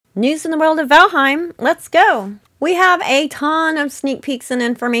News in the world of Valheim, let's go! We have a ton of sneak peeks and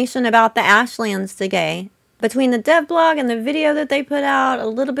information about the ASHLANDS today. Between the dev blog and the video that they put out, a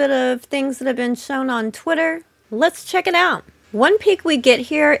little bit of things that have been shown on Twitter. Let's check it out. One peek we get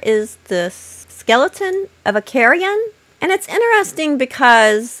here is this skeleton of a carrion. And it's interesting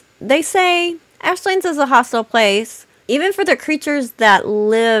because they say ASHLANDS is a hostile place, even for the creatures that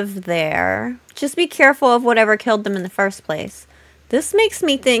live there. Just be careful of whatever killed them in the first place. This makes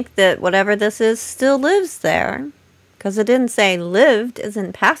me think that whatever this is still lives there, because it didn't say lived as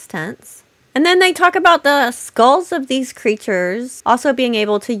in past tense. And then they talk about the skulls of these creatures also being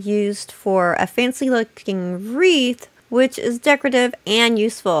able to be used for a fancy looking wreath, which is decorative and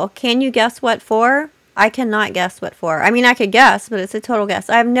useful. Can you guess what for? I cannot guess what for. I mean, I could guess, but it's a total guess.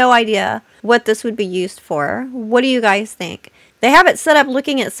 I have no idea what this would be used for. What do you guys think? They have it set up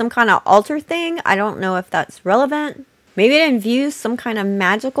looking at some kind of altar thing. I don't know if that's relevant. Maybe it infused some kind of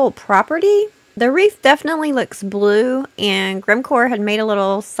magical property. The wreath definitely looks blue, and Grimcore had made a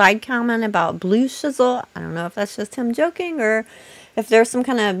little side comment about blue shizzle. I don't know if that's just him joking or if there's some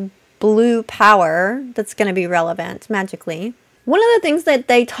kind of blue power that's going to be relevant magically. One of the things that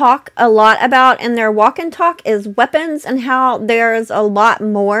they talk a lot about in their walk and talk is weapons, and how there's a lot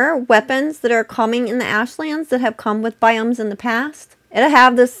more weapons that are coming in the ASHLANDS that have come with biomes in the past. It'll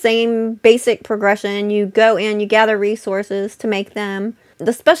have the same basic progression. You go in, you gather resources to make them.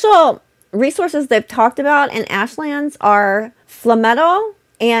 The special resources they've talked about in ASHLANDS are flametal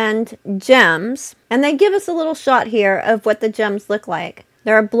and gems. And they give us a little shot here of what the gems look like.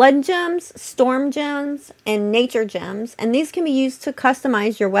 There are blood gems, storm gems, and nature gems. And these can be used to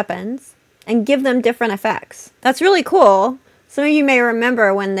customize your weapons and give them different effects. That's really cool. Some of you may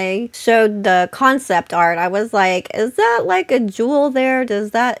remember when they showed the concept art, I was like, is that like a jewel there?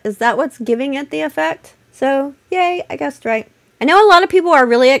 Is that what's giving it the effect? So, yay, I guessed right. I know a lot of people are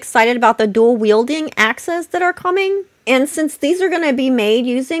really excited about the dual wielding axes that are coming. And since these are going to be made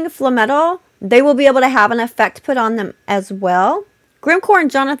using flametal, they will be able to have an effect put on them as well. Grimcore and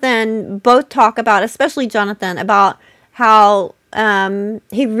Jonathan both talk about, especially Jonathan, about how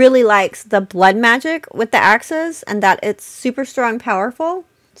he really likes the blood magic with the axes and that it's super strong, powerful.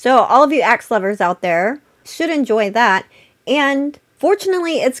 So all of you axe lovers out there should enjoy that. And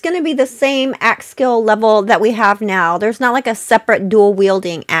fortunately, it's going to be the same axe skill level that we have now. There's not like a separate dual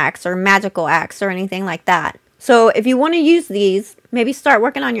wielding axe or magical axe or anything like that. So if you want to use these, maybe start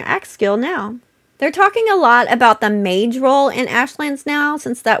working on your axe skill now. They're talking a lot about the mage role in ASHLANDS now,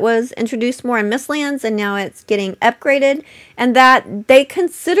 since that was introduced more in Mistlands and now it's getting upgraded, and that they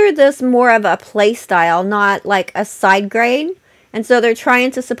consider this more of a play style, not like a side grade. And so they're trying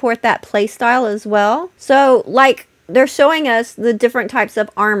to support that play style as well. So like they're showing us the different types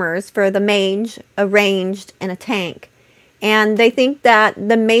of armors for the mage, a ranged, and a tank. And they think that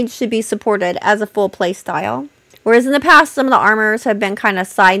the mage should be supported as a full play style. Whereas in the past, some of the armors have been kind of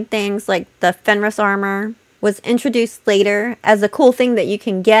side things, like the Fenris armor was introduced later as a cool thing that you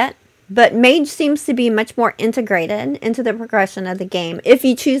can get. But mage seems to be much more integrated into the progression of the game, if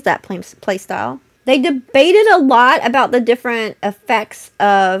you choose that playstyle. They debated a lot about the different effects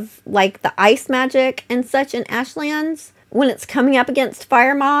of like the ice magic and such in ASHLANDS when it's coming up against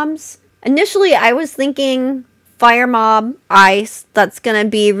fire mobs. Initially, I was thinking fire mob, ice, that's going to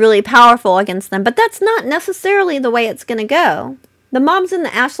be really powerful against them. But that's not necessarily the way it's going to go. The mobs in the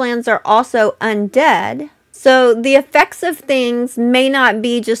ASHLANDS are also undead. So the effects of things may not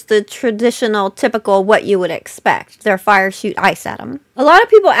be just the traditional, typical, what you would expect. Their fire shoot ice at them. A lot of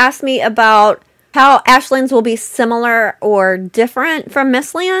people ask me about how ASHLANDS will be similar or different from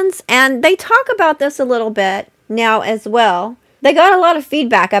Mistlands. And they talk about this a little bit now as well. They got a lot of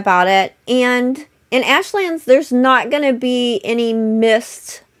feedback about it. And in ASHLANDS, there's not going to be any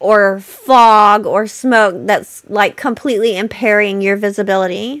mist or fog or smoke that's like completely impairing your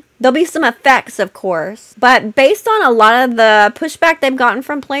visibility. There'll be some effects, of course, but based on a lot of the pushback they've gotten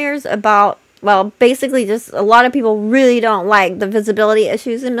from players about, well, basically just a lot of people really don't like the visibility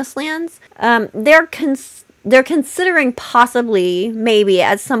issues in Mistlands. They're considering possibly, maybe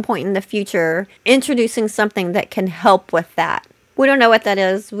at some point in the future, introducing something that can help with that. We don't know what that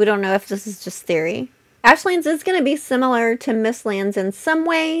is. We don't know if this is just theory. ASHLANDS is going to be similar to Mistlands in some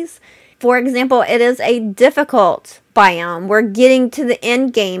ways. For example, it is a difficult biome. We're getting to the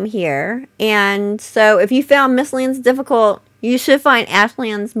end game here. And so if you found Mistlands difficult, you should find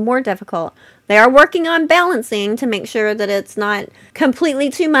ASHLANDS more difficult. They are working on balancing to make sure that it's not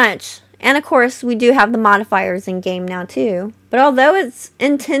completely too much. And of course, we do have the modifiers in game now too. But although it's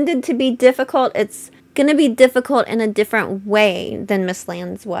intended to be difficult, it's going to be difficult in a different way than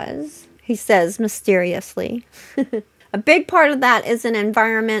Mistlands was, he says mysteriously. A big part of that is an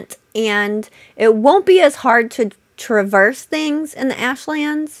environment, and it won't be as hard to traverse things in the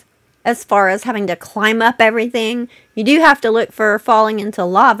Ashlands as far as having to climb up everything. You do have to look for falling into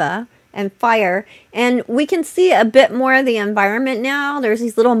lava and fire, and we can see a bit more of the environment now. There's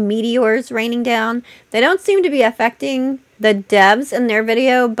these little meteors raining down. They don't seem to be affecting the devs in their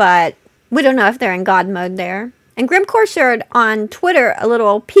video, but we don't know if they're in God mode there. And Grimcore shared on Twitter a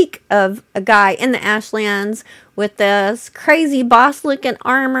little peek of a guy in the Ashlands with this crazy boss-looking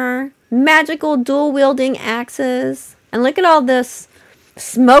armor, magical dual-wielding axes, and look at all this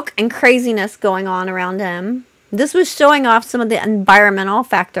smoke and craziness going on around him. This was showing off some of the environmental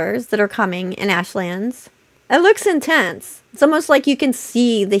factors that are coming in Ashlands. It looks intense. It's almost like you can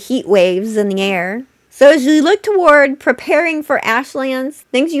see the heat waves in the air. So as you look toward preparing for Ashlands,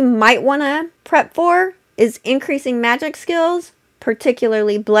 things you might want to prep for is increasing magic skills,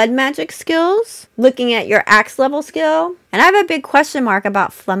 particularly blood magic skills, looking at your axe level skill. And I have a big question mark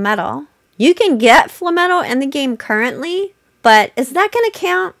about Flametal. You can get Flametal in the game currently, but is that going to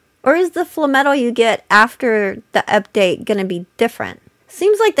count? Or is the Flametal you get after the update going to be different?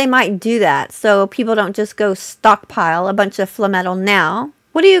 Seems like they might do that so people don't just go stockpile a bunch of Flametal now.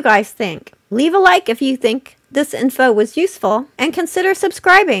 What do you guys think? Leave a like if you think this info was useful, and consider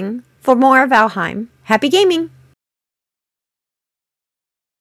subscribing for more Valheim. Happy gaming!